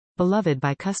Beloved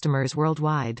by customers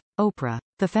worldwide. Oprah.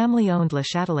 The family-owned Le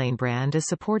Chatelaine brand is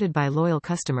supported by loyal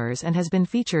customers and has been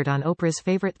featured on Oprah's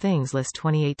Favorite Things list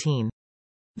 2018.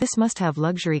 This must-have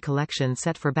luxury collection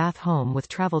set for bath home with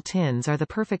travel tins are the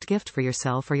perfect gift for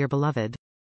yourself or your beloved.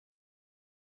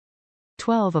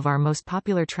 12 of our most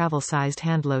popular travel-sized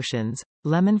hand lotions: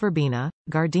 lemon verbena,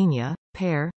 gardenia,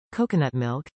 pear, coconut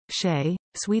milk, shea,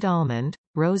 sweet almond,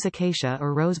 rose acacia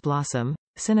or rose blossom,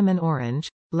 cinnamon orange,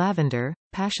 lavender,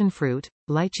 passion fruit,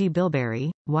 lychee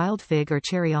bilberry, wild fig or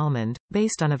cherry almond,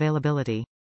 based on availability.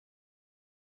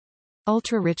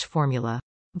 Ultra-rich formula.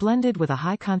 Blended with a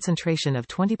high concentration of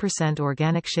 20%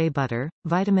 organic shea butter,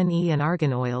 vitamin E and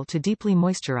argan oil to deeply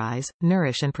moisturize,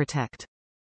 nourish and protect.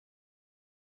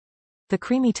 The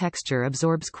creamy texture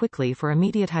absorbs quickly for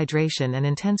immediate hydration and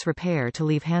intense repair to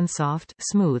leave hands soft,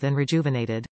 smooth and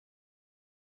rejuvenated.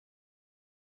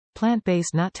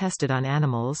 Plant-based, not tested on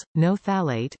animals, no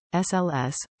phthalate,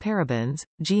 SLS, parabens,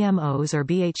 GMOs or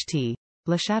BHT.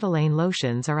 Le Chatelaine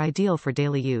lotions are ideal for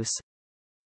daily use.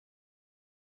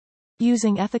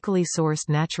 Using ethically sourced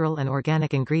natural and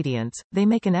organic ingredients, they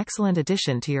make an excellent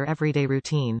addition to your everyday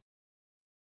routine.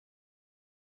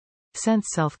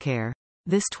 Scents self-care.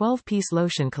 This 12-piece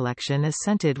lotion collection is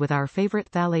scented with our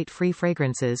favorite phthalate-free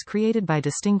fragrances created by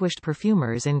distinguished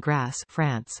perfumers in Grasse,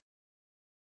 France.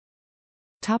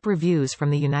 Top reviews from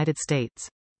the United States.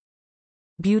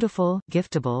 Beautiful,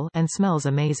 giftable, and smells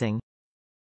amazing.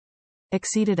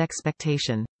 Exceeded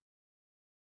expectation.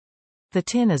 The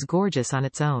tin is gorgeous on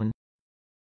its own.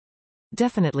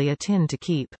 Definitely a tin to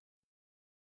keep.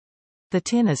 The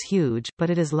tin is huge, but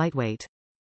it is lightweight.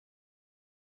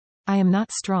 I am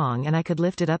not strong and I could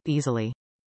lift it up easily.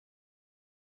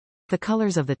 The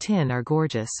colors of the tin are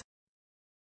gorgeous.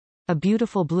 A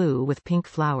beautiful blue with pink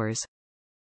flowers.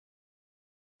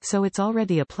 So it's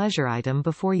already a pleasure item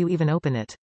before you even open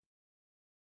it.